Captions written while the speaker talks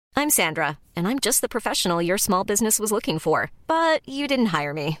I'm Sandra, and I'm just the professional your small business was looking for. But you didn't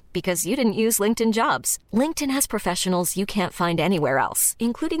hire me because you didn't use LinkedIn Jobs. LinkedIn has professionals you can't find anywhere else,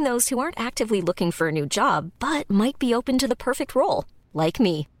 including those who aren't actively looking for a new job, but might be open to the perfect role, like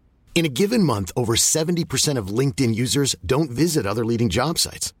me. In a given month, over 70% of LinkedIn users don't visit other leading job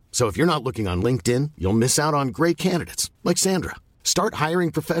sites. So if you're not looking on LinkedIn, you'll miss out on great candidates like Sandra. Start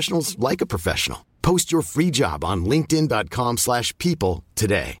hiring professionals like a professional. Post your free job on linkedin.com/people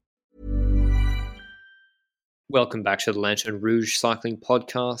today. Welcome back to the Lanterne Rouge Cycling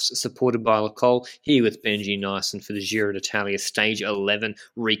Podcast, supported by Lecole, here with Benji Nyson for the Giro d'Italia Stage 11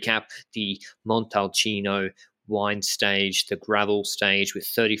 recap, the Montalcino wine stage, the gravel stage with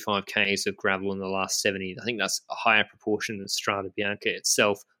 35 Ks of gravel in the last 70. I think that's a higher proportion than Strada Bianca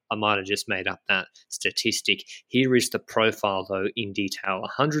itself. I might have just made up that statistic. Here is the profile, though, in detail.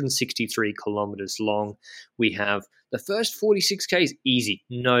 163 kilometers long. We have the first 46 Ks easy,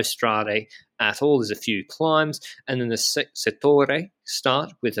 no strade at all. There's a few climbs, and then the Settore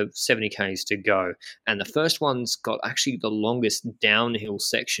start with 70 Ks to go. And the first one's got actually the longest downhill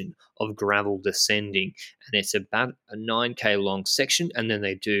section of gravel descending, and it's about a 9K long section, and then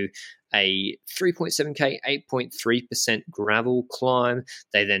they do a 3.7K, 8.3% gravel climb.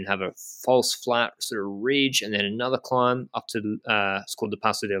 They then have a false flat sort of ridge, and then another climb up to, it's called the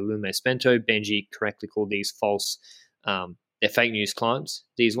Passo del Lume Spento. Benji correctly called these false, they're fake news climbs,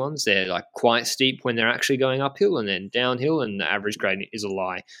 these ones. They're like quite steep when they're actually going uphill and then downhill, and the average grade is a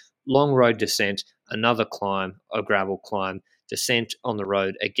lie. Long road descent, another climb, a gravel climb, descent on the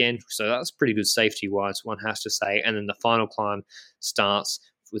road again. So that's pretty good safety-wise, one has to say. And then the final climb starts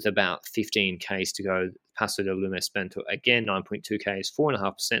with about 15 Ks to go. Passo del Lume Spento, again, 9.2 Ks,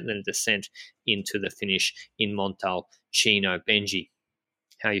 4.5%, then a descent into the finish in Montalcino. Benji,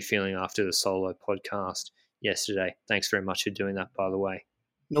 how are you feeling after the solo podcast yesterday? Thanks very much for doing that, by the way.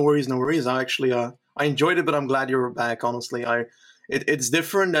 No worries. I actually, I enjoyed it, but I'm glad you're back, honestly. It's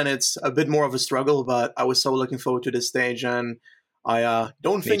different and it's a bit more of a struggle, but I was so looking forward to this stage, and I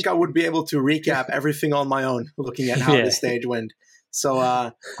don't think I would be able to recap everything on my own, looking at how the stage went. So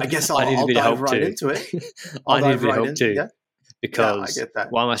I guess I'll dive right into it. I need a bit of help too, because I get that.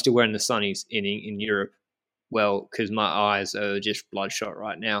 Why am I still wearing the sunnies in Europe? Well, because my eyes are just bloodshot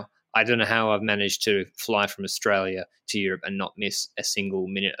right now. I don't know how I've managed to fly from Australia to Europe and not miss a single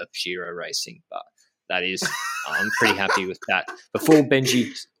minute of Giro racing, but that is, I'm pretty happy with that. Before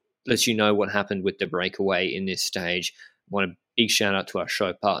Benji lets you know what happened with the breakaway in this stage, I want a big shout out to our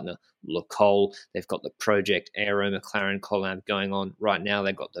show partner, Lecole. They've got the Project Aero McLaren collab going on right now.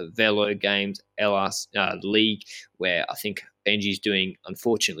 They've got the Velo Games LRS League, where I think Benji's doing,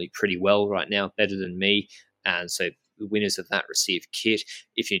 unfortunately, pretty well right now, better than me. And so the winners of that receive kit.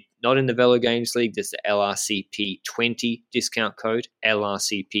 If you're not in the Velo Games League, there's the LRCP20 discount code,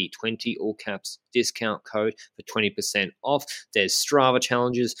 LRCP20, all caps, discount code for 20% off. There's Strava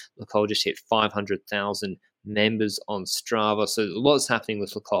challenges. Lecole just hit 500,000 members on Strava. So a lot's happening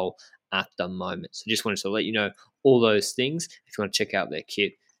with Lecole at the moment. So just wanted to let you know all those things. If you want to check out their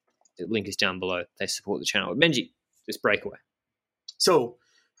kit, the link is down below. They support the channel. Benji, this breakaway. So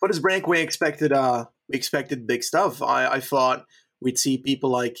for this breakaway, we expected big stuff. I thought we'd see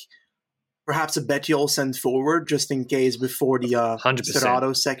people like perhaps a Bettiol sent forward just in case before the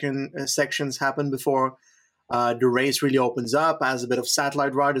Cerrado sections happen, before the race really opens up, as a bit of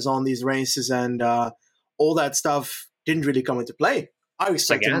satellite riders on these races, and all that stuff didn't really come into play. I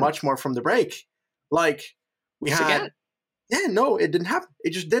expected much more from the break. Like, we had... it didn't happen.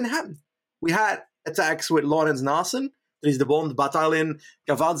 It just didn't happen. We had attacks with Laurens Nassen, Dries de Bond, Batalin,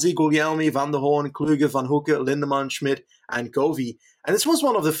 Cavazzi, Guglielmi, Van der Hoorn, Kluge, Van Hoeken, Lindemann, Schmidt, and Covey. And this was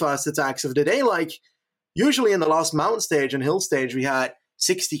one of the first attacks of the day. Like, usually in the last mountain stage and hill stage, we had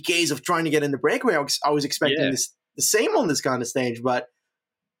 60 Ks of trying to get in the breakaway. I was expecting the same on this kind of stage, but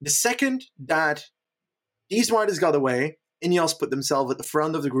the second that these riders got away, Ineos put themselves at the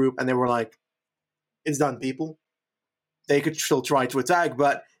front of the group, and they were like, it's done, people. They could still try to attack,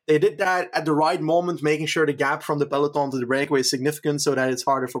 but they did that at the right moment, making sure the gap from the peloton to the breakaway is significant so that it's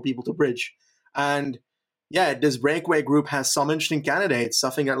harder for people to bridge. And this breakaway group has some interesting candidates. I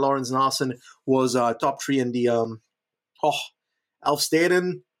think that Laurens Nassen was top 3 in the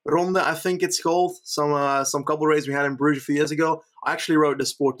Elfsteden Ronde, I think it's called. Some couple races we had in Bruges a few years ago. I actually wrote the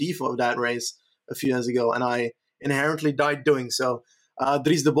sportivo of that race a few years ago, and I inherently died doing so.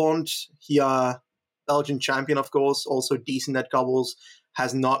 Dries de Bond, he Belgian champion, of course, also decent at cobbles,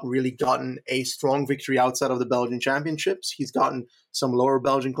 has not really gotten a strong victory outside of the Belgian championships. He's gotten some lower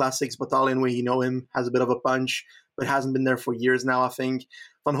Belgian classics, Battalion, where you know him, has a bit of a punch. but hasn't been there for years now, I think.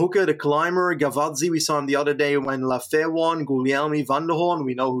 Van Hoeke, the climber, Gavazzi, we saw him the other day when Lafay won, Guglielmi, Van der Hoorn,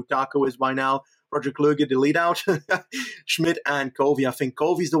 we know who Taco is by now, Roger Kluge, the lead out, Schmidt and Covey. I think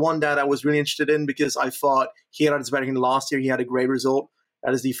Covey's the one that I was really interested in because I thought Gerardsbergen last year, he had a great result.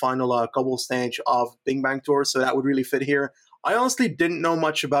 That is the final cobble stage of Bing Bang Tour, so that would really fit here. I honestly didn't know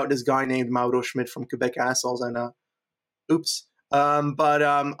much about this guy named Mauro Schmidt from Quebec Assholes, and I'll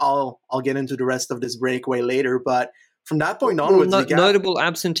get into the rest of this breakaway later. But from that point onwards, notable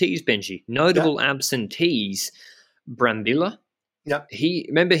absentees, Benji. Notable absentees. Brambilla. Yeah.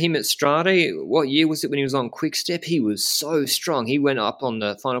 Remember him at Strade? What year was it when he was on Quick Step? He was so strong. He went up on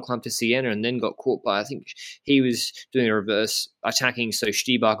the final climb to Siena and then got caught by, I think he was doing a reverse attacking so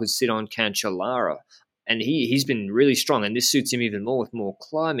Stibar could sit on Cancellara. And he's been really strong, and this suits him even more with more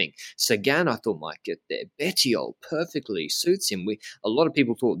climbing. Sagan, I thought, might get there. Bettiol perfectly suits him. A lot of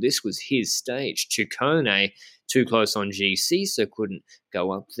people thought this was his stage. Ciccone, too close on GC, so couldn't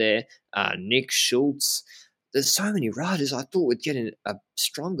go up there. Nick Schultz. There's so many riders I thought would get a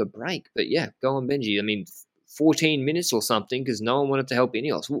stronger break. But yeah, go on, Benji. I mean, 14 minutes or something because no one wanted to help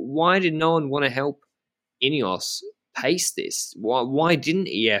Ineos. Why did no one want to help Ineos pace this? Why didn't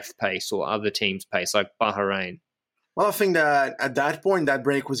EF pace or other teams pace like Bahrain? Well, I think that at that point, that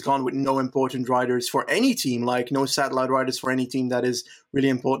break was gone with no important riders for any team, like no satellite riders for any team that is really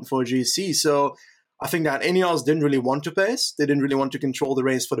important for GC. So I think that Ineos didn't really want to pace. They didn't really want to control the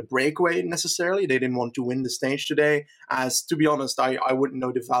race for the breakaway necessarily. They didn't want to win the stage today. As to be honest, I wouldn't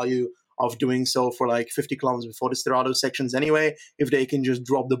know the value of doing so for like 50 kilometers before the Sterrato sections anyway, if they can just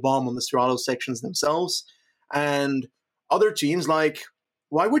drop the bomb on the Sterrato sections themselves. And other teams, like,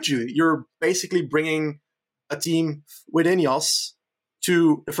 why would you? You're basically bringing a team with Ineos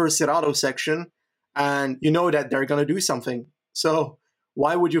to the first Sterrato section, and you know that they're going to do something. So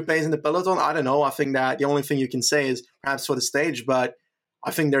why would you pace in the peloton? I don't know. I think that the only thing you can say is perhaps for the stage, but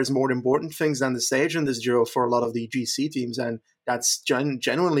I think there's more important things than the stage in this Giro for a lot of the GC teams, and that's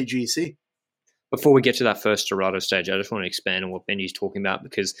genuinely GC. Before we get to that first Sterrato stage, I just want to expand on what Benji's talking about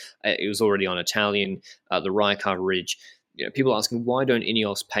because it was already on Italian, the Rijeka Ridge. You know, people asking, why don't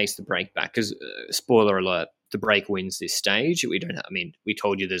Ineos pace the break back? Because, spoiler alert, the break wins this stage. We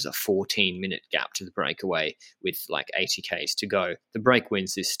told you there's a 14-minute gap to the breakaway with like 80 Ks to go. The break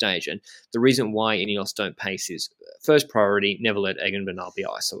wins this stage. And the reason why Ineos don't pace is, first priority, never let Egan Bernal be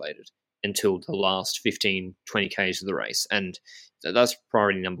isolated until the last 15, 20 Ks of the race. And that's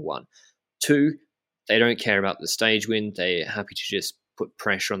priority number one. Two, they don't care about the stage win. They're happy to just put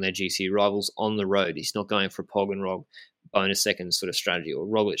pressure on their GC rivals on the road. He's not going for a Pog and Rog bonus second sort of strategy or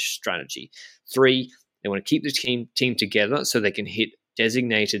Roglic strategy. Three, they want to keep the team together so they can hit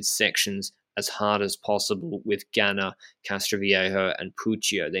designated sections as hard as possible with Ganna, Castroviejo, and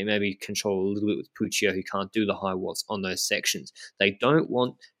Puccio. They maybe control a little bit with Puccio, who can't do the high watts on those sections. They don't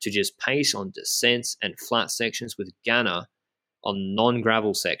want to just pace on descents and flat sections with Ganna on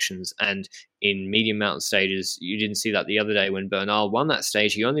non-gravel sections and in medium mountain stages. You didn't see that the other day when Bernal won that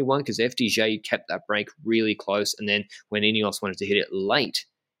stage. He only won because FDJ kept that break really close, and then when Ineos wanted to hit it late,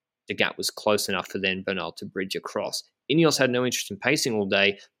 the gap was close enough for then Bernal to bridge across. Ineos had no interest in pacing all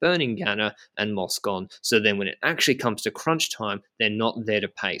day, burning Ganna and Moscon. So then when it actually comes to crunch time, they're not there to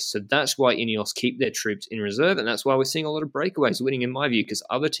pace. So that's why Ineos keep their troops in reserve, and that's why we're seeing a lot of breakaways winning, in my view, because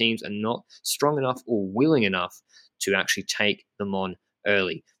other teams are not strong enough or willing enough to actually take them on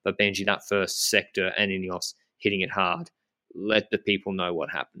early. But Benji, that first sector and Ineos hitting it hard, let the people know what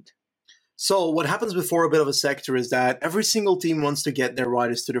happened. So what happens before a bit of a sector is that every single team wants to get their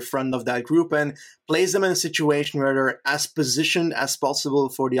riders to the front of that group and place them in a situation where they're as positioned as possible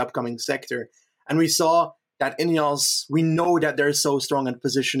for the upcoming sector. And we saw that Ineos, we know that they're so strong at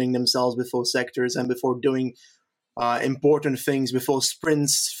positioning themselves before sectors and before doing important things, before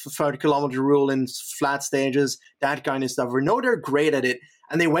sprints, 30-kilometer rule in flat stages, that kind of stuff. We know they're great at it.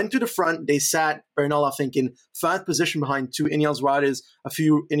 And they went to the front. They sat Bernal, I think, in third position behind two Ineos riders, a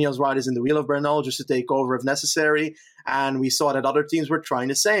few Ineos riders in the wheel of Bernal just to take over if necessary. And we saw that other teams were trying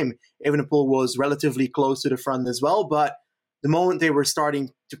the same. Evenepoel was relatively close to the front as well. But the moment they were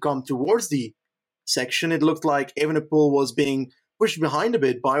starting to come towards the section, it looked like Evenepoel was being pushed behind a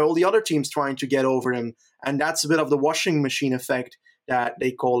bit by all the other teams trying to get over him. And that's a bit of the washing machine effect that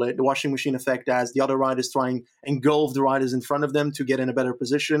they call it, the washing machine effect, as the other riders try and engulf the riders in front of them to get in a better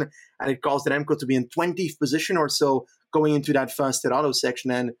position. And it caused Remco to be in 20th position or so going into that first Sterrato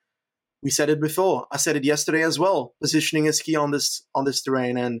section. And we said it before. I said it yesterday as well. Positioning is key on this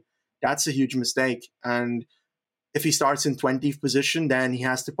terrain, and that's a huge mistake. And if he starts in 20th position, then he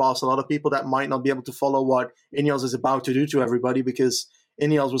has to pass a lot of people that might not be able to follow what Ineos is about to do to everybody, because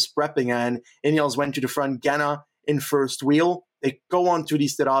Ineos was prepping and Ineos went to the front. Ganna in first wheel. They go on to the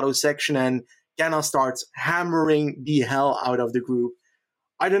Sterrato section, and Ganna starts hammering the hell out of the group.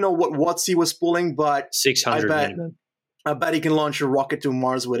 I don't know what he was pulling, but 600 minimum. I bet he can launch a rocket to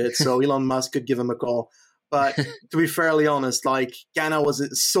Mars with it, so Elon Musk could give him a call. But to be fairly honest, like, Ganna was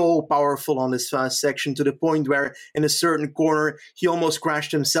so powerful on this first section to the point where in a certain corner, he almost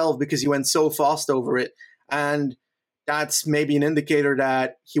crashed himself because he went so fast over it. And that's maybe an indicator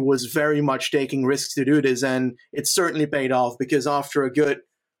that he was very much taking risks to do this. And it certainly paid off, because after a good,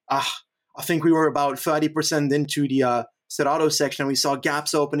 I think we were about 30% into the Sterrato section, and we saw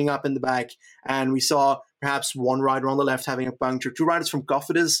gaps opening up in the back. And we saw perhaps one rider on the left having a puncture, two riders from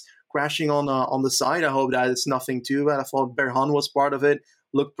Cofidis crashing on the side. I hope that it's nothing too bad. I thought Berhan was part of it,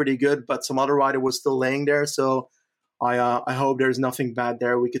 looked pretty good, but some other rider was still laying there. So I hope there's nothing bad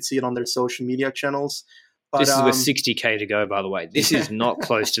there. We could see it on their social media channels. But, this is with 60k to go, by the way. This is not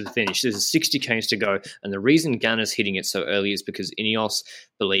close to the finish. There's 60k's to go. And the reason Ganna's hitting it so early is because Ineos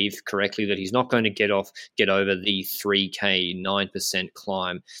believe correctly that he's not going to get over the 3k 9%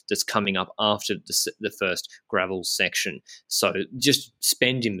 climb that's coming up after the first gravel section. So just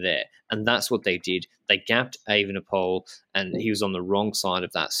spend him there. And that's what they did. They gapped Evenepoel, and he was on the wrong side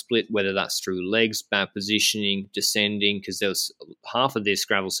of that split, whether that's through legs, bad positioning, descending, because there was half of this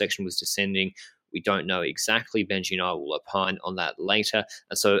gravel section was descending. We don't know exactly. Benji and I will opine on that later.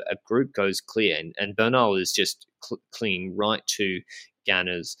 And so a group goes clear, and Bernal is just clinging right to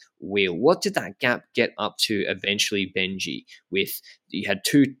Ganna's wheel. What did that gap get up to eventually, Benji? With you had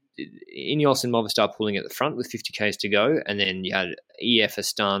two Ineos and Movistar pulling at the front with 50k's to go, and then you had EF,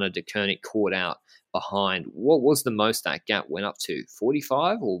 Astana, De Koenig caught out behind. What was the most that gap went up to?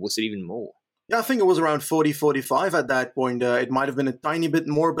 45, or was it even more? Yeah, I think it was around 40, 45 at that point. It might have been a tiny bit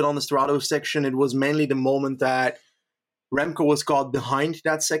more, but on the Sterrato section, it was mainly the moment that Remco was caught behind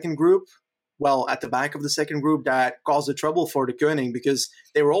that second group, well, at the back of the second group, that caused the trouble for the Koenig, because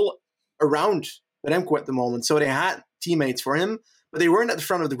they were all around Remco at the moment. So they had teammates for him, but they weren't at the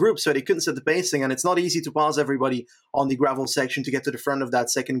front of the group, so they couldn't set the pacing. And it's not easy to pass everybody on the gravel section to get to the front of that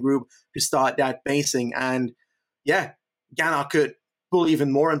second group to start that pacing. And yeah, Ganna could pull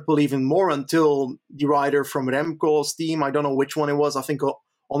even more until the rider from Remco's team, I don't know which one it was, I think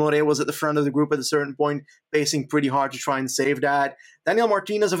Honoré was at the front of the group at a certain point, pacing pretty hard to try and save that. Daniel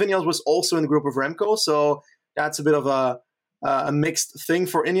Martinez of Ineos was also in the group of Remco, so that's a bit of a mixed thing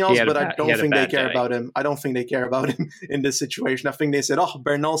for Ineos, but I don't think they care about him. I don't think they care about him in this situation. I think they said,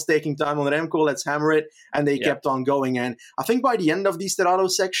 Bernal's taking time on Remco, let's hammer it, and they kept on going. And I think by the end of the Sterrato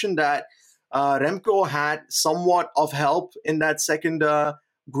section that Remco had somewhat of help in that second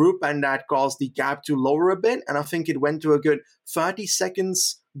group, and that caused the gap to lower a bit. And I think it went to a good 30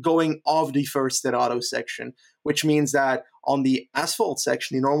 seconds going off the first Sterrato section, which means that on the asphalt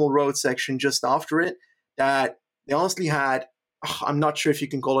section, the normal road section just after it, that they honestly had, I'm not sure if you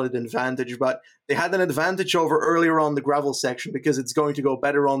can call it an advantage, but they had an advantage over earlier on the gravel section, because it's going to go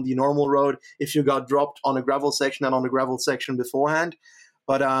better on the normal road if you got dropped on a gravel section than on the gravel section beforehand.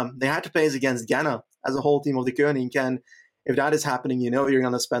 But they had to pace against Ganna as a whole team of the Koenig. And if that is happening, you're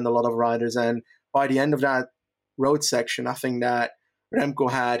going to spend a lot of riders. And by the end of that road section, I think that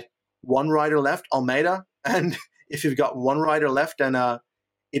Remco had one rider left, Almeida. And if you've got one rider left, then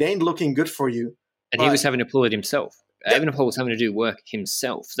it ain't looking good for you. And he was having to pull it himself. Evenepoel was having to do work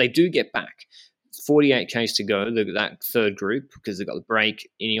himself. They do get back. 48k's to go, that third group, because they've got the break,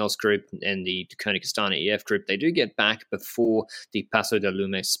 Ineos group and the De Koenig Astana EF group. They do get back before the Passo del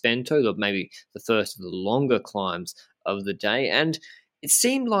Lume Spento, maybe the first of the longer climbs of the day. And it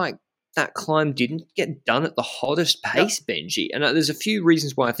seemed like that climb didn't get done at the hottest pace, Benji. And there's a few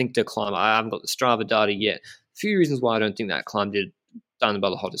reasons why I think the climb, I haven't got the Strava data yet, a few reasons why I don't think that climb done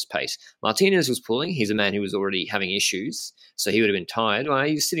by the hottest pace. Martinez was pulling. He's a man who was already having issues, so he would have been tired. Well,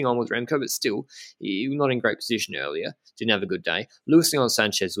 he was sitting on with Remco, but still, he was not in great position earlier. Didn't have a good day. Luis Leon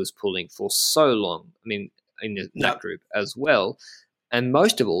Sanchez was pulling for so long, I mean, in that group as well. And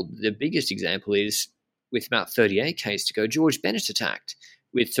most of all, the biggest example is with about 38k's to go, George Bennett attacked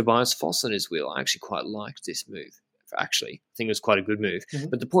with Tobias Foss on his wheel. I actually quite liked this move, actually. I think it was quite a good move. Mm-hmm.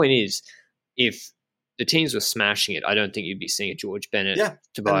 But the point is, if the teams were smashing it, I don't think you'd be seeing a George Bennett,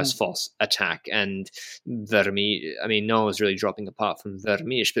 Tobias Foss attack. And Vermeer, I mean, no one was really dropping apart from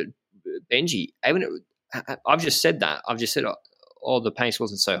Vermeer, but Benji, I've just said that. I've just said, the pace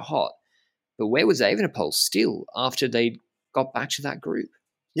wasn't so hot. But where was Evenepoel still after they got back to that group?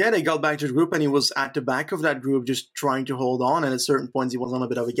 Yeah, they got back to the group and he was at the back of that group just trying to hold on. And at certain points, he was on a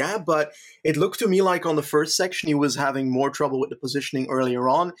bit of a gap. But it looked to me like on the first section, he was having more trouble with the positioning earlier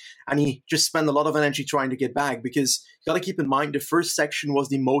on. And he just spent a lot of energy trying to get back because you got to keep in mind the first section was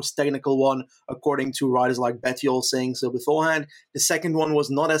the most technical one, according to riders like Bettiol saying so beforehand. The second one was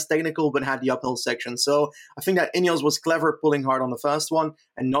not as technical, but had the uphill section. So I think that Ineos was clever pulling hard on the first one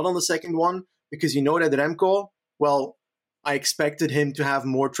and not on the second one because you know that Remco, well, I expected him to have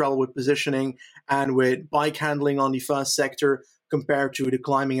more trouble with positioning and with bike handling on the first sector compared to the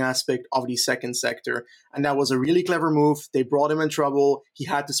climbing aspect of the second sector. And that was a really clever move. They brought him in trouble. He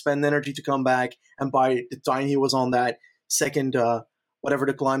had to spend energy to come back. And by the time he was on that second, whatever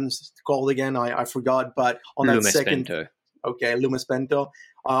the climb's called again, I forgot. But on that second, Lumis Bento,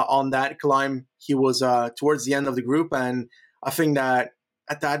 on that climb, he was towards the end of the group. And I think that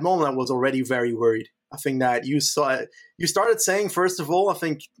at that moment, I was already very worried. I think that you started saying, first of all, I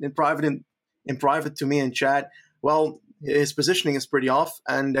think in private to me in chat, well, his positioning is pretty off.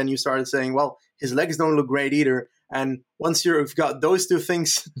 And then you started saying, well, his legs don't look great either. And once you've got those two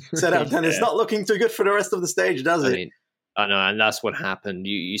things set up, then it's not looking too good for the rest of the stage, does it? I know, and that's what happened.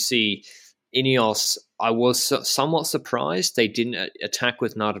 You see Ineos, I was somewhat surprised they didn't attack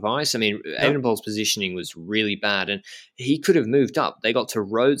with Narvaez. I mean, Evenepoel's positioning was really bad, and he could have moved up. They got to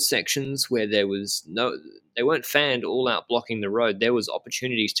road sections where they weren't fanned all out blocking the road. There was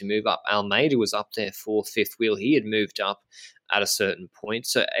opportunities to move up. Almeida was up there fourth, fifth wheel. He had moved up at a certain point.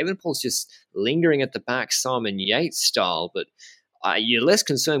 So Evenepoel's just lingering at the back, Simon Yates style, but you're less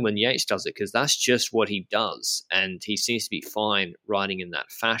concerned when Yates does it because that's just what he does, and he seems to be fine riding in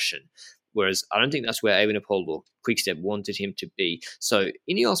that fashion. Whereas I don't think that's where Evenepoel or Quickstep wanted him to be. So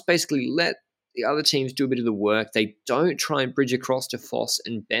Ineos basically let the other teams do a bit of the work. They don't try and bridge across to Foss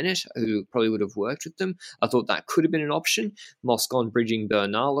and Bennett, who probably would have worked with them. I thought that could have been an option. Moscon bridging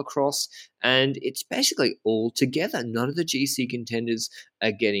Bernal across. And it's basically all together. None of the GC contenders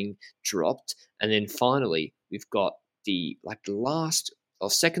are getting dropped. And then finally, we've got the last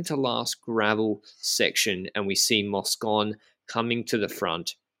or second to last gravel section, and we see Moscon coming to the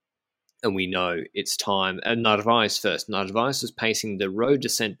front. And we know it's time. And Narvaez first. Narvaez was pacing the road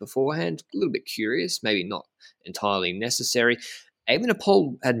descent beforehand. A little bit curious, maybe not entirely necessary.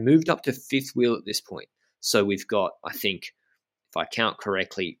 Evenepoel had moved up to fifth wheel at this point. So we've got, I think, if I count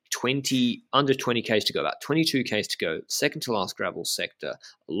correctly, under 20 Ks to go, about 22 Ks to go, second to last gravel sector,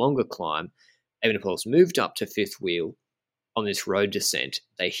 a longer climb. Evenepoel's moved up to fifth wheel on this road descent.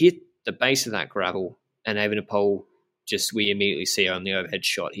 They hit the base of that gravel, and Evenepoel, we immediately see on the overhead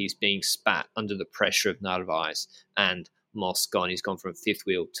shot, he's being spat under the pressure of Narvaez and Moscon. He's gone from fifth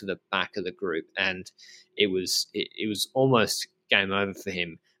wheel to the back of the group, and it was almost game over for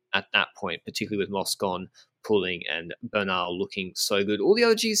him at that point, particularly with Moscon pulling and Bernal looking so good. All the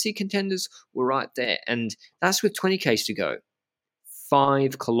other GC contenders were right there, and that's with 20 Ks to go.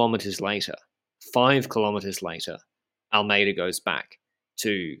 5 kilometers later, Almeida goes back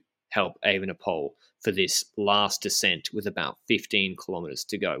to help Evenepoel for this last descent with about 15 kilometers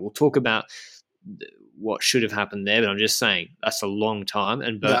to go. We'll talk about what should have happened there, but I'm just saying that's a long time.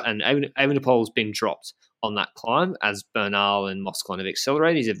 And Evenepoel's been dropped on that climb as Bernal and Moscon have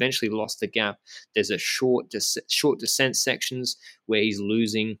accelerated. He's eventually lost the gap. There's a short descent sections where he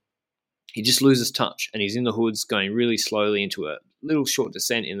just loses touch, and he's in the hoods going really slowly into a little short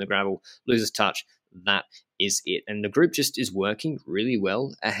descent in the gravel, loses touch. That is it. And the group just is working really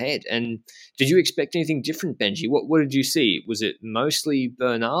well ahead. And did you expect anything different, Benji? What did you see? Was it mostly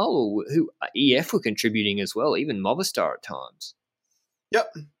Bernal, or who EF were contributing as well, even Movistar at times?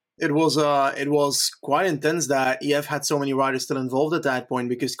 Yep. It was quite intense that EF had so many riders still involved at that point,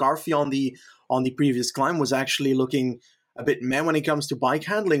 because Garfi on the previous climb was actually looking a bit meh when it comes to bike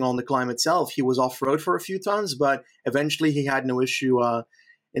handling on the climb itself. He was off-road for a few times, but eventually he had no issue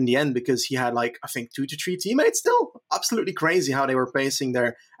in the end, because he had I think 2 to 3 teammates still. Absolutely crazy how they were pacing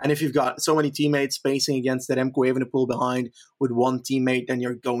there. And if you've got so many teammates pacing against that Remco Evenepoel behind with one teammate, then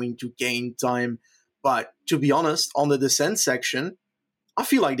you're going to gain time. But to be honest, on the descent section, I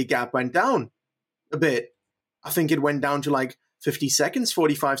feel like the gap went down a bit. I think it went down to 50 seconds,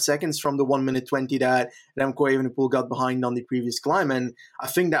 45 seconds from the 1 minute 20 that Remco Evenepoel got behind on the previous climb. And I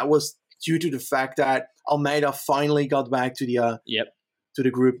think that was due to the fact that Almeida finally got back to the to the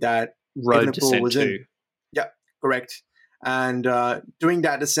group that road descent was in. Yeah, correct. And doing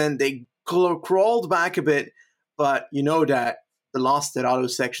that descent, they crawled back a bit, but you know that the last Cerrado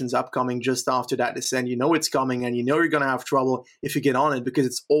section's upcoming just after that descent. You know it's coming, and you know you're going to have trouble if you get on it, because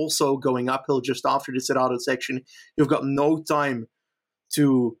it's also going uphill just after the Cerrado section. You've got no time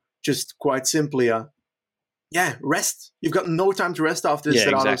to just quite simply Yeah, rest. You've got no time to rest after this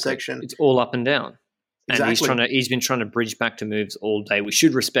auto section. It's all up and down. Exactly. And he's been trying to bridge back to moves all day. We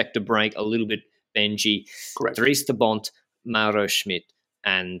should respect a break a little bit, Benji. Correct. Dries de Bont, Mauro Schmidt,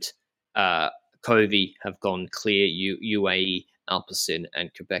 and Covey have gone clear. UAE, Alpecin,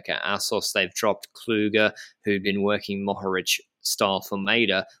 and Quebecer Assos. They've dropped Kluger, who'd been working Mohoric style for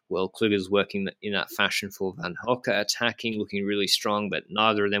Maida. Well, Kluger's working in that fashion for Van Hokke, attacking, looking really strong, but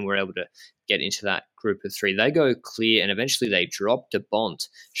neither of them were able to get into that group of three. They go clear, and eventually they drop de Bont,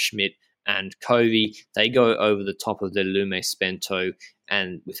 Schmidt, and Covey. They go over the top of the Lume Spento,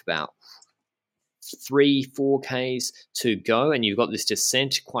 and with about 3-4 Ks to go, and you've got this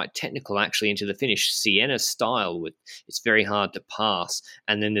descent, quite technical actually, into the finish, Sienna style. With it's very hard to pass,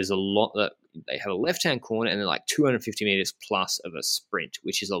 and then there's a lot that they have a left-hand corner, and they're like 250 meters plus of a sprint,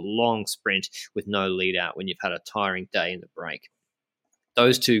 which is a long sprint with no lead out when you've had a tiring day in the break.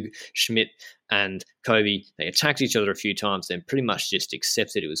 Those two, Schmidt and Covey, they attacked each other a few times, then pretty much just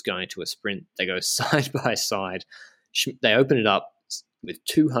accepted it was going to a sprint. They go side by side. They open it up with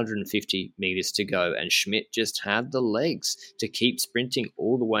 250 meters to go, and Schmidt just had the legs to keep sprinting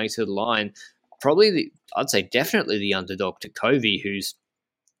all the way to the line. I'd say definitely the underdog to Covey, who's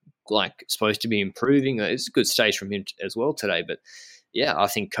like supposed to be improving. It's a good stage from him as well today, but yeah, I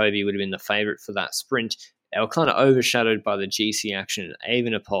think Covey would have been the favorite for that sprint. They were kind of overshadowed by the GC action at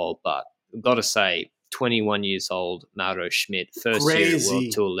Evenepoel, but I've got to say, 21 years old, Mauro Schmidt, first year at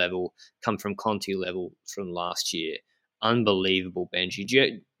World Tour level, come from Conti level from last year. Unbelievable, Benji.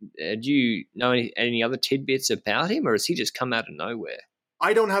 Do you know any other tidbits about him, or has he just come out of nowhere?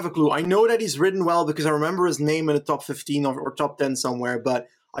 I don't have a clue. I know that he's ridden well because I remember his name in the top 15 or top 10 somewhere, but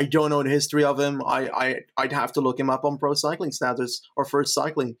I don't know the history of him. I'd have to look him up on Pro Cycling Stats or First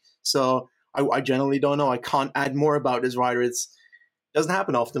Cycling. So I generally don't know. I can't add more about this rider. It doesn't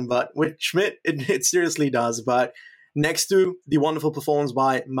happen often, but with Schmidt, it seriously does. But next to the wonderful performance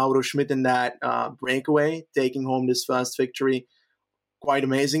by Mauro Schmidt in that breakaway, taking home this first victory quite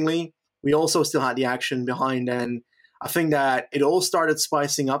amazingly, we also still had the action behind. And I think that it all started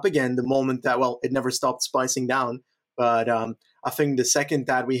spicing up again the moment that, well, it never stopped spicing down. But I think the second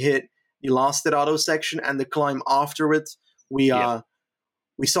that we hit the last auto section and the climb after it, we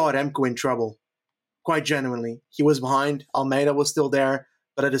saw Remco in trouble, quite genuinely. He was behind. Almeida was still there.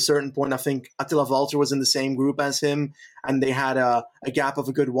 But at a certain point, I think Attila Valter was in the same group as him, and they had a gap of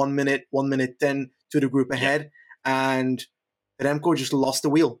a good 1 minute, 1:10 to the group ahead. And Remco just lost the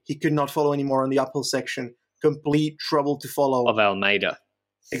wheel. He could not follow anymore on the uphill section. Complete trouble to follow. Of Almeida.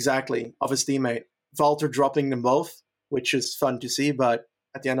 Exactly, of his teammate. Valter dropping them both, which is fun to see, but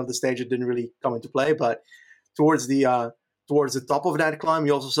at the end of the stage, it didn't really come into play. But towards the top of that climb,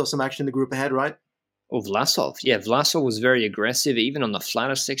 you also saw some action in the group ahead, right? Or Vlasov. Yeah, Vlasov was very aggressive, even on the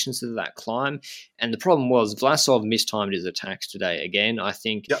flatter sections of that climb. And the problem was Vlasov mistimed his attacks today. Again, I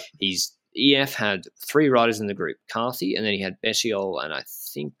think EF had 3 riders in the group, Carthy, and then he had Bettiol and I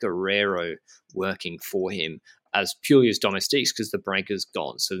think Guerrero working for him as purely as domestiques because the breaker's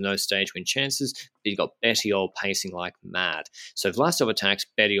gone. So no stage win chances. But you got Bettiol pacing like mad. So Vlasov attacks,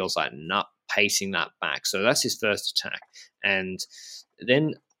 Bettiol's like, not pacing that back. So that's his first attack. And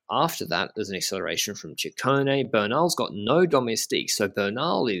then after that, there's an acceleration from Ciccone. Bernal's got no domestiques, so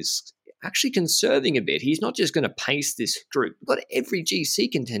Bernal is actually conserving a bit. He's not just going to pace this group. We've got every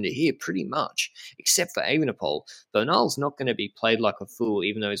GC contender here pretty much, except for Evenepoel. Bernal's not going to be played like a fool,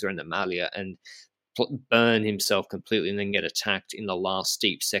 even though he's wearing the Maglia, and burn himself completely and then get attacked in the last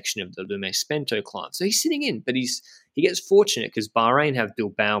steep section of the Lume Spento climb. So he's sitting in, but he gets fortunate because Bahrain have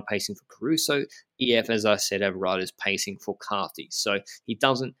Bilbao pacing for Caruso. EF, as I said, have riders pacing for Carthy. So he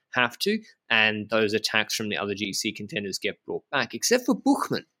doesn't have to, and those attacks from the other GC contenders get brought back, except for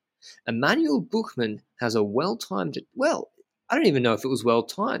Buchmann. Emmanuel Buchmann has a well-timed, I don't even know if it was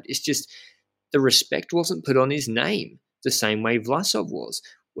well-timed. It's just the respect wasn't put on his name the same way Vlasov was.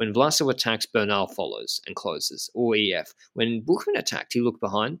 When Vlasov attacks, Bernal follows and closes, or EF. When Buchmann attacked, he looked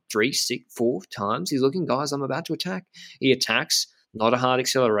behind 3, 6, 4 times. He's looking, guys, I'm about to attack. He attacks, not a hard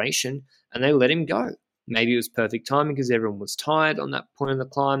acceleration, and they let him go. Maybe it was perfect timing because everyone was tired on that point of the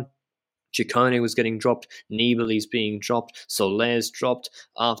climb. Ciccone was getting dropped. Nibali's being dropped. Soler's dropped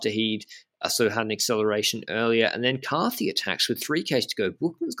after he'd sort of had an acceleration earlier. And then Carthy attacks with 3Ks to go.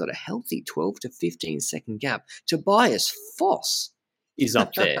 Buchmann's got a healthy 12 to 15 second gap. Tobias Foss is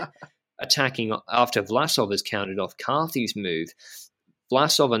up there attacking after Vlasov has counted off Carthy's move.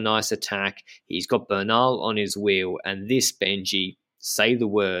 Vlasov, a nice attack. He's got Bernal on his wheel. And this, Benji, say the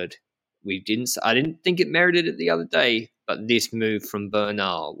word. I didn't think it merited it the other day, but this move from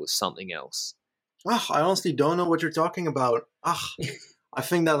Bernal was something else. I honestly don't know what you're talking about. I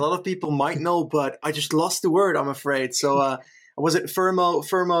think that a lot of people might know, but I just lost the word, I'm afraid. So was it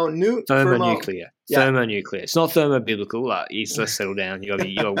thermonuclear? Yeah. Thermonuclear. It's not thermobiblical. Let's settle down. You got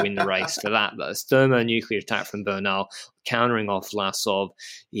to win the race for that. But it's thermonuclear attack from Bernal, countering off Vlasov.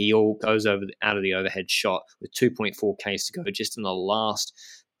 He all goes out of the overhead shot with 2.4 Ks to go, just in the last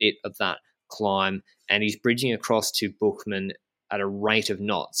bit of that climb, and he's bridging across to Buchmann at a rate of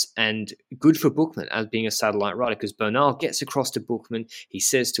knots. And good for Buchmann as being a satellite rider, because Bernal gets across to Buchmann. He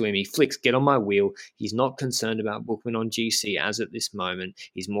says to him, he flicks, get on my wheel. He's not concerned about Buchmann on GC as at this moment.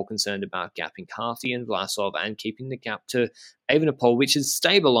 He's more concerned about gapping Carthy and Vlasov and keeping the gap to Evenepoel, which is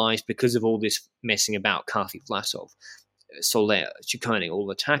stabilised because of all this messing about Carthy, Vlasov, Soler, Ciccone,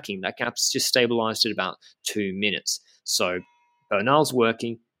 all attacking. That gap's just stabilised at about 2 minutes. So Bernal's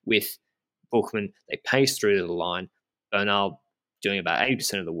working with Buchmann. They pace through to the line. Bernal doing about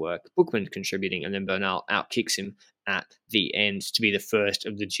 80% of the work, Buchmann contributing, and then Bernal outkicks him at the end to be the first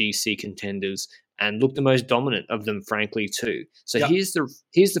of the GC contenders and look the most dominant of them, frankly, too. So here's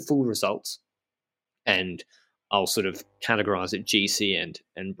the full results, and I'll sort of categorize it GC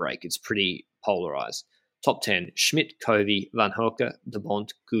and break. It's pretty polarized. Top 10, Schmidt, Covey, Van Hoeke, De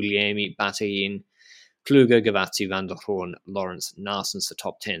Bont, Guglielmi, Batterin, Kluger, Gavazzi, Van der Hoorn, Lawrence, Narson's the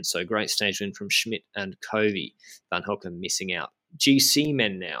top 10. So great stage win from Schmidt and Covey. Van Hoeke missing out. GC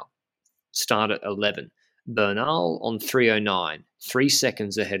men now start at 11. Bernal on 3:09, 3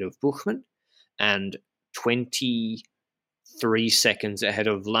 seconds ahead of Buchmann, and 23 seconds ahead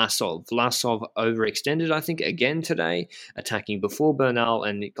of Vlasov. Vlasov overextended, I think, again today, attacking before Bernal,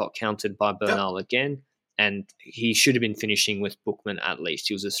 and it got countered by Bernal again. And he should have been finishing with Buchmann at least.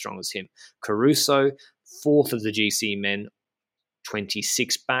 He was as strong as him. Caruso, fourth of the GC men,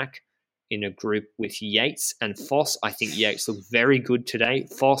 26 back in a group with Yates and Foss. I think Yates looked very good today.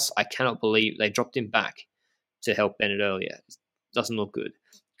 Foss, I cannot believe they dropped him back to help Bennett earlier. Doesn't look good.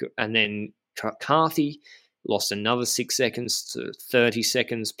 And then Carthy lost another 6 seconds to 30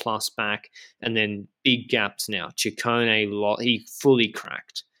 seconds plus back. And then big gaps now. Ciccone, he fully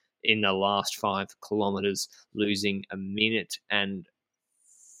cracked in the last 5 kilometers, losing a minute and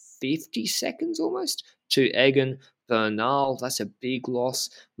 50 seconds almost to Egan. Bernal, that's a big loss.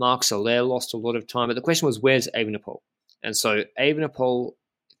 Marc Soler lost a lot of time. But the question was, where's Evenepoel? And so Evenepoel,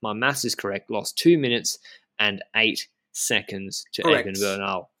 if my maths is correct, lost 2 minutes and 8 seconds to Egan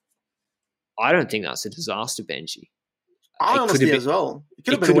Bernal. I don't think that's a disaster, Benji. I honestly as well. It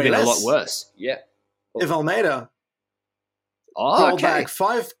could have been a lot worse. Yeah. If Almeida crawled back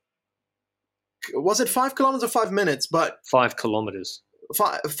 5... Was it 5 kilometers or 5 minutes? But 5 kilometers.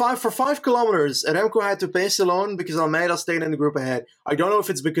 5 kilometers, Remco had to pace alone because Almeida stayed in the group ahead. I don't know if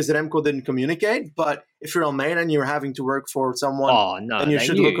it's because Remco didn't communicate, but if you're Almeida and you're having to work for someone, then you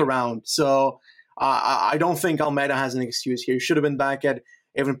should look around. So I don't think Almeida has an excuse here. He should have been back at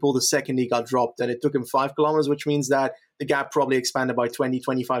Evenepoel the second he got dropped, and it took him 5 kilometers, which means that the gap probably expanded by 20,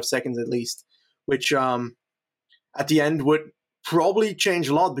 25 seconds at least, which at the end would probably change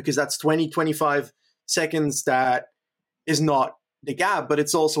a lot because that's 20, 25 seconds that is not the gap, but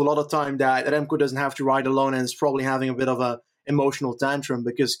it's also a lot of time that Remco doesn't have to ride alone and is probably having a bit of a emotional tantrum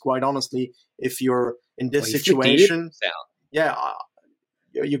because, quite honestly, if you're in this situation,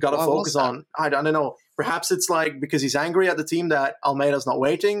 you got to focus on, I don't know, perhaps it's like because he's angry at the team that Almeida's not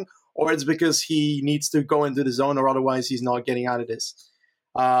waiting, or it's because he needs to go into the zone or otherwise he's not getting out of this.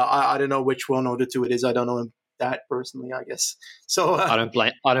 I don't know which one of the two it is. I don't know him that personally, I guess. So I don't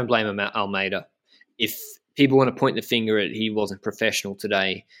blame him, Almeida. If people want to point the finger at he wasn't professional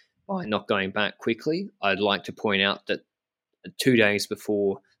today by not going back quickly, I'd like to point out that 2 days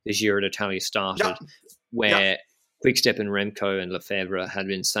before the Giro d'Italia started, where Quickstep and Remco and Lefebvre had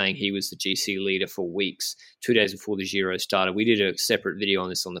been saying he was the GC leader for weeks, 2 days before the Giro started. We did a separate video on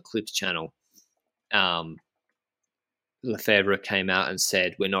this on the Clips channel. Lefebvre came out and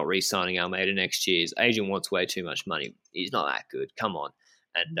said, we're not re-signing Almeida next year. His agent wants way too much money. He's not that good. Come on.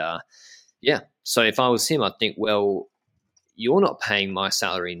 And so if I was him, I'd think, well, you're not paying my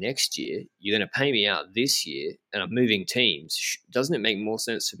salary next year. You're going to pay me out this year, and I'm moving teams. Doesn't it make more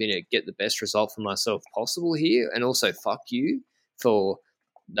sense for me to get the best result for myself possible here? And also, fuck you for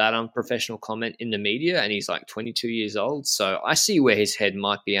that unprofessional comment in the media. And he's like 22 years old. So I see where his head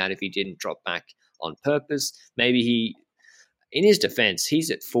might be at if he didn't drop back on purpose. Maybe in his defense,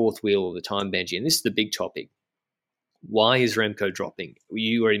 he's at fourth wheel all the time, Benji. And this is the big topic. Why is Remco dropping?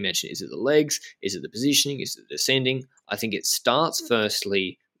 You already mentioned, is it the legs? Is it the positioning? Is it the descending? I think it starts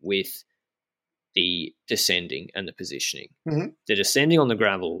firstly with the descending and the positioning. Mm-hmm. The descending on the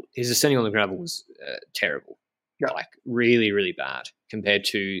gravel, his descending on the gravel was terrible. Like really, really bad compared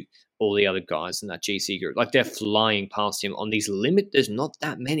to all the other guys in that GC group. Like, they're flying past him on these there's not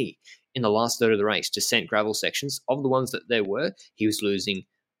that many in the last third of the race, descent gravel sections. Of the ones that there were, he was losing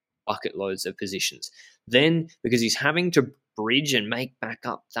bucket loads of positions. Then, because he's having to bridge and make back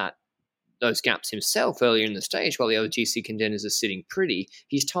up those gaps himself earlier in the stage while the other GC contenders are sitting pretty,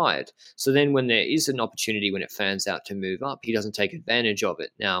 he's tired. So then when there is an opportunity, when it fans out to move up, he doesn't take advantage of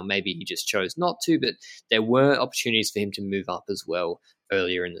it. Now, maybe he just chose not to, but there were opportunities for him to move up as well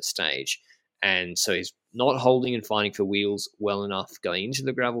earlier in the stage. And so he's not holding and fighting for wheels well enough going into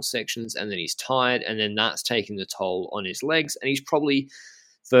the gravel sections, and then he's tired, and then that's taking the toll on his legs. And he's probably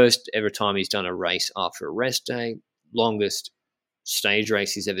first ever time he's done a race after a rest day, longest stage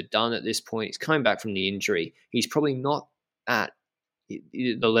race he's ever done at this point. He's coming back from the injury. He's probably not at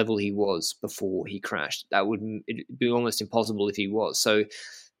the level he was before he crashed. It'd be almost impossible if he was. So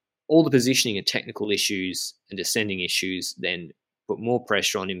all the positioning and technical issues and descending issues then put more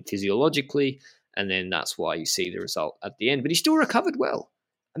pressure on him physiologically, and then that's why you see the result at the end. But he still recovered well.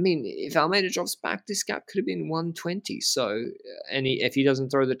 I mean, if Almeida drops back, this gap could have been 120. So, and if he doesn't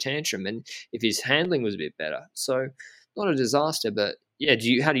throw the tantrum, and if his handling was a bit better, so not a disaster. But yeah,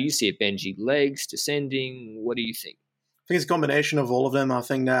 how do you see it, Benji? Legs, descending, what do you think? I think it's a combination of all of them. I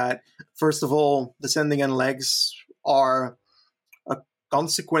think that, first of all, descending and legs are a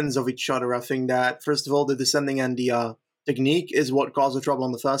consequence of each other. I think that, first of all, the descending and the technique is what caused the trouble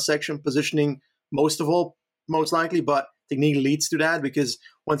on the first section. Positioning, most likely, but technique leads to that, because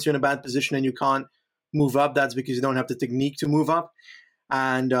once you're in a bad position and you can't move up, that's because you don't have the technique to move up.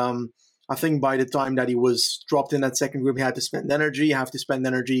 And I think by the time that he was dropped in that second group, he had to spend energy. You have to spend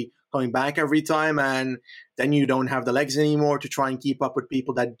energy coming back every time, and then you don't have the legs anymore to try and keep up with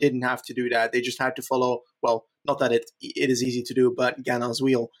people that didn't have to do that. They just had to follow, well, not that it is easy to do, but Ganna's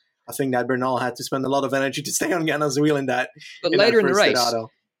wheel. I think that Bernal had to spend a lot of energy to stay on Ganna's wheel in that. But later in the race,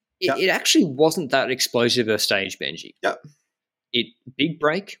 it actually wasn't that explosive a stage, Benji. Yep. Big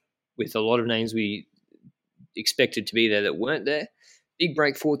break with a lot of names we expected to be there that weren't there. Big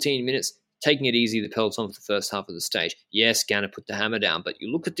break, 14 minutes, taking it easy, the peloton for the first half of the stage. Yes, Ganna put the hammer down, but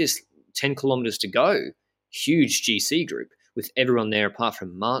you look at this 10 kilometres to go, huge GC group with everyone there apart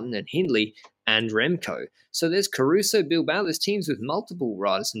from Martin and Hindley and Remco. So there's Caruso, Bilbao, there's teams with multiple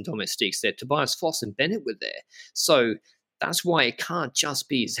riders and domestiques there. Tobias Foss and Bennett were there. So that's why it can't just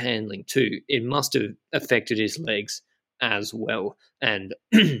be his handling too. It must have affected his legs as well. And,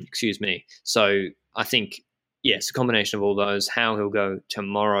 excuse me. So I think, yes, a combination of all those. How he'll go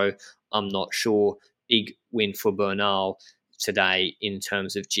tomorrow, I'm not sure. Big win for Bernal today in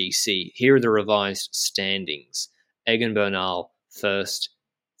terms of GC. Here are the revised standings. Egan Bernal first,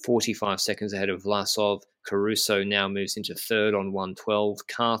 45 seconds ahead of Vlasov. Caruso now moves into third on 112.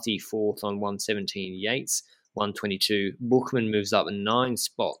 Carthy fourth on 117. Yates 122. Bookman moves up 9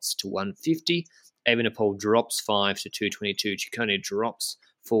 spots to 150. Evenepoel drops 5 to 222. Ciccone drops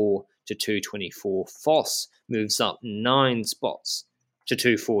 4 to 224. Foss moves up 9 spots to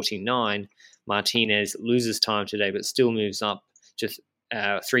 249. Martinez loses time today, but still moves up to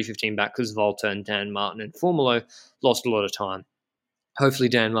 3:15 back because Volta and Dan Martin and Formulo lost a lot of time. Hopefully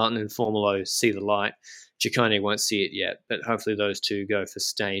Dan Martin and Formulo see the light. Ciccone won't see it yet, but hopefully those two go for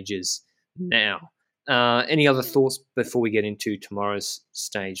stages now. Any other thoughts before we get into tomorrow's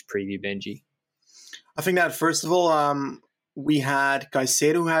stage preview, Benji? I think that, first of all, we had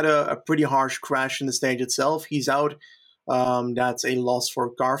Caicedo, who had a pretty harsh crash in the stage itself. He's out. That's a loss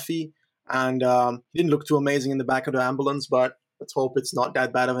for Garfi. And he didn't look too amazing in the back of the ambulance, but let's hope it's not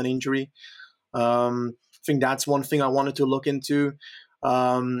that bad of an injury. I think that's one thing I wanted to look into.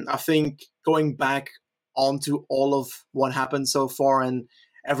 I think going back onto all of what happened so far and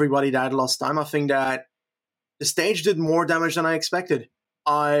everybody that lost time, I think that the stage did more damage than I expected.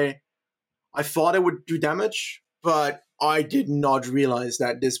 I thought it would do damage, but I did not realize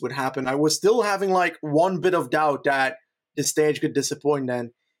that this would happen. I was still having like one bit of doubt that the stage could disappoint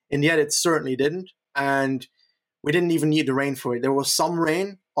then, and yet it certainly didn't. And we didn't even need the rain for it. There was some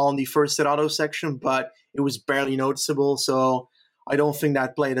rain on the first Cerrado section, but it was barely noticeable. So I don't think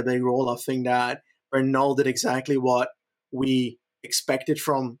that played a big role. I think that Bernal did exactly what we expected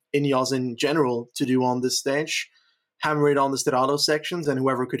from Ineos in general to do on this stage. Hammer it on the Cerrado sections, and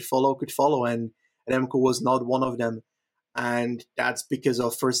whoever could follow. And Remco was not one of them. And that's because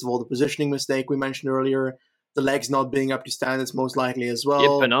of, first of all, the positioning mistake we mentioned earlier, the legs not being up to standards most likely as well.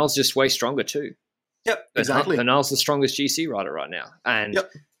 Yep, Bernal's just way stronger too. Yep, exactly. Bernal's the strongest GC rider right now. And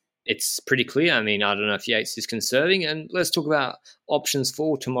it's pretty clear. I mean, I don't know if Yates is conserving. And let's talk about options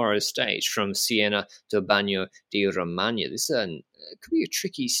for tomorrow's stage from Siena to Bagno di Romagna. This could be a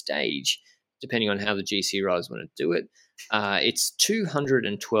tricky stage, depending on how the GC riders want to do it. It's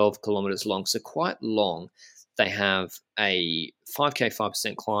 212 kilometers long, so quite long. They have a 5K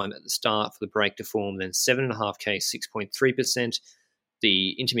 5% climb at the start for the break to form, then 7.5K 6.3%.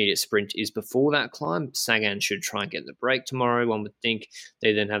 The intermediate sprint is before that climb. Sagan should try and get the break tomorrow, one would think.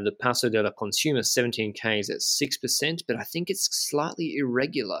 They then have the Paso de la Consuma 17Ks at 6%, but I think it's slightly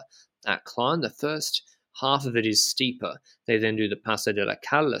irregular, that climb. The first half of it is steeper. They then do the Paso de la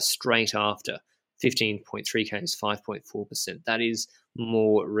Cala straight after, 15.3Ks, 5.4%. That is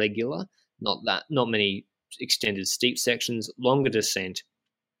more regular, not many extended steep sections, longer descent.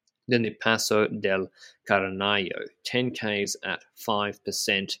 Then the Paso del Carnaio, 10Ks at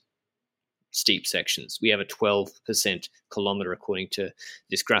 5% steep sections. We have a 12% kilometer according to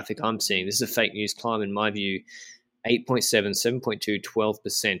this graphic I'm seeing. This is a fake news climb in my view. 8.7, 7.2,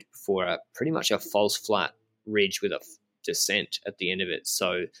 12% before pretty much a false flat ridge with a descent at the end of it.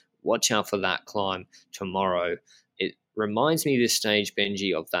 So watch out for that climb tomorrow. It reminds me this stage,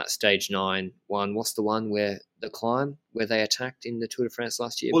 Benji, of that stage 9 one. What's the one where the climb where they attacked in the Tour de France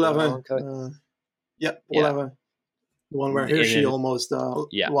last year? Whatever. The one where Hirschi almost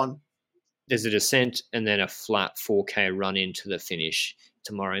won. There's a descent and then a flat 4K run into the finish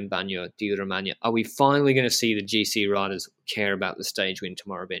tomorrow in Bagno di Romagna. Are we finally going to see the GC riders care about the stage win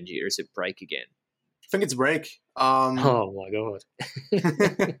tomorrow, Benji, or is it break again? I think it's break. Oh my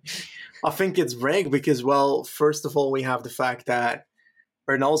God. I think it's break because, well, first of all, we have the fact that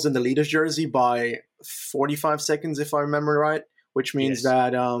Bernal's in the leader's jersey by 45 seconds, if I remember right, which means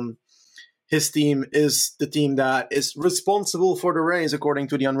that his team is the team that is responsible for the race according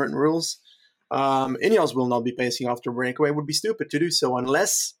to the unwritten rules. Ineos will not be pacing after breakaway. It would be stupid to do so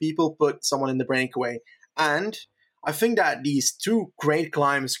unless people put someone in the breakaway. And I think that these two great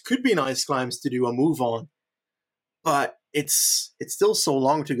climbs could be nice climbs to do a move on. But it's still so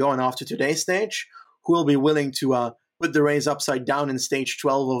long to go. And after today's stage, who will be willing to put the race upside down in stage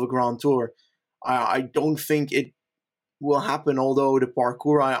 12 of a Grand Tour? I don't think it will happen, although the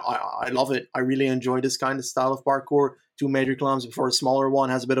parkour, I love it. I really enjoy this kind of style of parkour. 2 major climbs before a smaller one,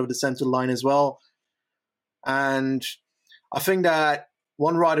 has a bit of the center line as well. And I think that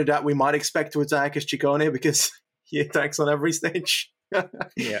one rider that we might expect to attack is Ciccone because he attacks on every stage.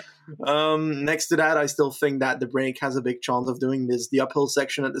 Next to that, I still think that the break has a big chance of doing this. The uphill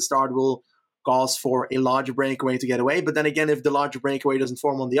section at the start will cause for a larger breakaway to get away. But then again, if the larger breakaway doesn't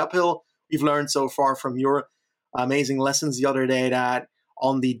form on the uphill, we've learned so far from your amazing lessons the other day that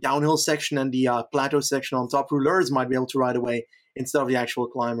on the downhill section and the plateau section on top, rouleurs might be able to ride away instead of the actual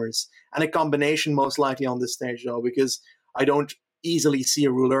climbers. And a combination most likely on this stage, though, because I don't easily see a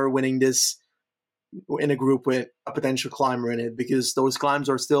rouleur winning this in a group with a potential climber in it, because those climbs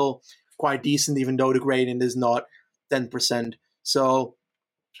are still quite decent, even though the gradient is not 10%. So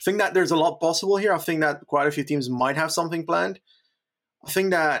I think that there's a lot possible here. I think that quite a few teams might have something planned. I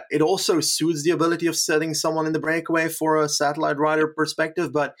think that it also suits the ability of setting someone in the breakaway for a satellite rider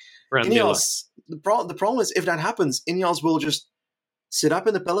perspective. But Ineos, the problem is if that happens, Ineos will just sit up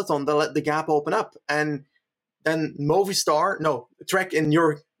in the peloton. They'll let the gap open up. And then Trek in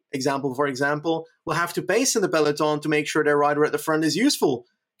your example, for example, will have to pace in the peloton to make sure their rider at the front is useful.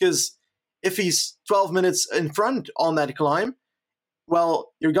 Because if he's 12 minutes in front on that climb,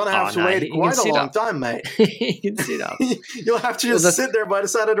 well, you're going to have to wait quite a long time, mate. You can sit up. You'll have to just sit there by the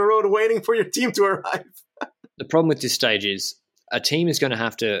side of the road waiting for your team to arrive. The problem with this stage is a team is going to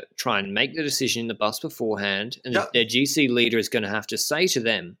have to try and make the decision in the bus beforehand, and their GC leader is going to have to say to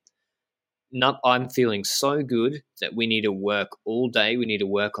them, I'm feeling so good that we need to work all day. We need to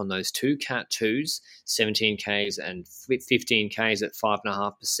work on those 2 Cat 2s, 17Ks and 15Ks at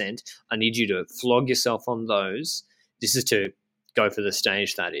 5.5%. I need you to flog yourself on those. This is to go for the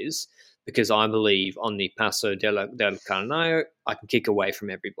stage, that is, because I believe on the Paso del Carnaio, I can kick away from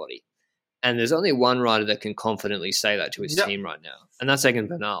everybody. And there's only one rider that can confidently say that to his team right now, and that's Egan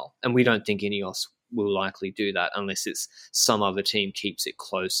Bernal. And we don't think Ineos will likely do that unless it's some other team keeps it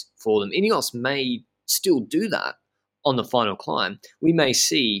close for them. Ineos may still do that on the final climb. We may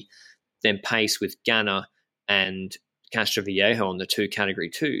see them pace with Ganna and Castroviejo on the 2 Category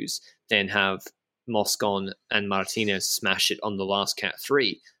 2s, then have Moscon and Martinez smash it on the last Cat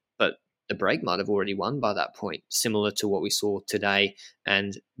 3, but the break might have already won by that point, similar to what we saw today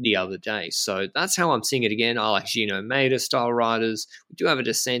and the other day. So that's how I'm seeing it again. I like Gino Maida style riders. We do have a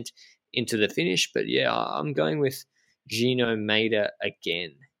descent into the finish, but yeah, I'm going with Gino Maida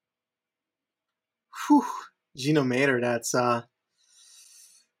again. Gino Maida, that's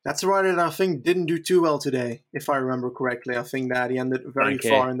a rider that I think didn't do too well today, if I remember correctly. I think that he ended very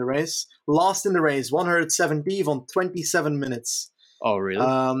far in the race. Lost in the race, 117th on 27 minutes. Oh, really?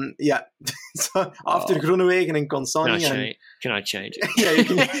 Yeah. So after Groenewegen and Consonni. Can I change it? Yeah, you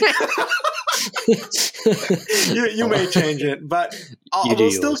can. you may change it, but I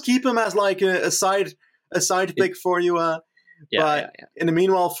will still keep him as like a side pick for you. But in the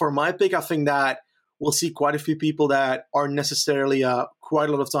meanwhile, for my pick, I think that we'll see quite a few people that are necessarily quite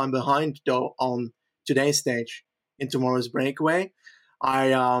a lot of time behind, though, on today's stage in tomorrow's breakaway.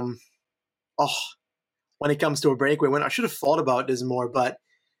 When it comes to a breakaway, when I should have thought about this more, but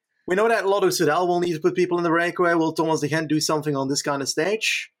we know that Lotto Soudal will need to put people in the breakaway. Will Thomas de Gent do something on this kind of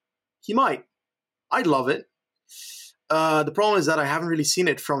stage? He might. I'd love it. The problem is that I haven't really seen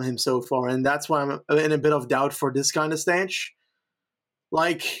it from him so far, and that's why I'm in a bit of doubt for this kind of stage.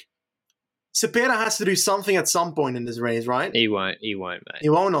 Like, Cepeda has to do something at some point in this race, right? He won't, mate. He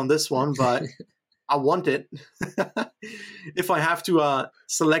won't on this one, but I want it. If I have to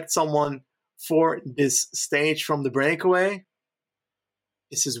select someone for this stage from the breakaway,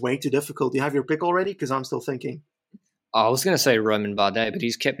 this is way too difficult. Do you have your pick already? Because I'm still thinking. I was going to say Romain Bardet, but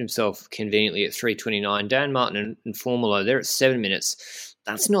he's kept himself conveniently at 3:29. Dan Martin and Formolo, they're at 7 minutes.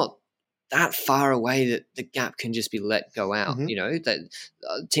 That's not that far away that the gap can just be let go out. Mm-hmm. You know, that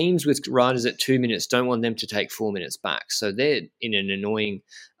teams with riders at 2 minutes don't want them to take 4 minutes back. So they're in an annoying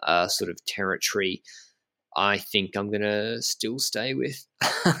sort of territory. I think I'm going to still stay with.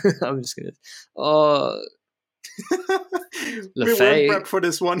 I'm just going to. We weren't prepped for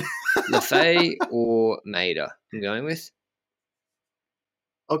this one. Lefay or Maida, I'm going with.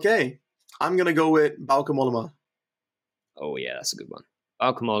 Okay. I'm going to go with Bauke Mollema. Oh, yeah, that's a good one.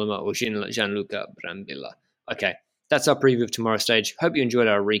 Bauke Mollema or Gianluca Brambilla. Okay, that's our preview of tomorrow's stage. Hope you enjoyed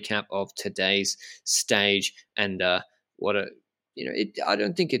our recap of today's stage and I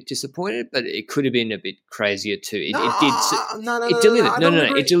don't think it disappointed, but it could have been a bit crazier too. It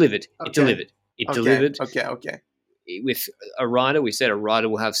delivered. It delivered. Okay. With a rider, we said a rider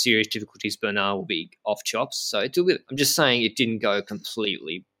will have serious difficulties. Bernard will be off chops. So it delivered. I'm just saying it didn't go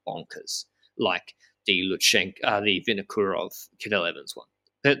completely bonkers like the Vinokurov Cadel Evans one.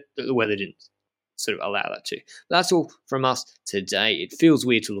 The weather didn't sort of allow that to. That's all from us today. It feels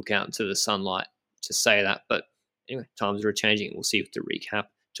weird to look out into the sunlight to say that, but anyway, times are changing. We'll see you with the recap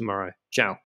tomorrow. Ciao.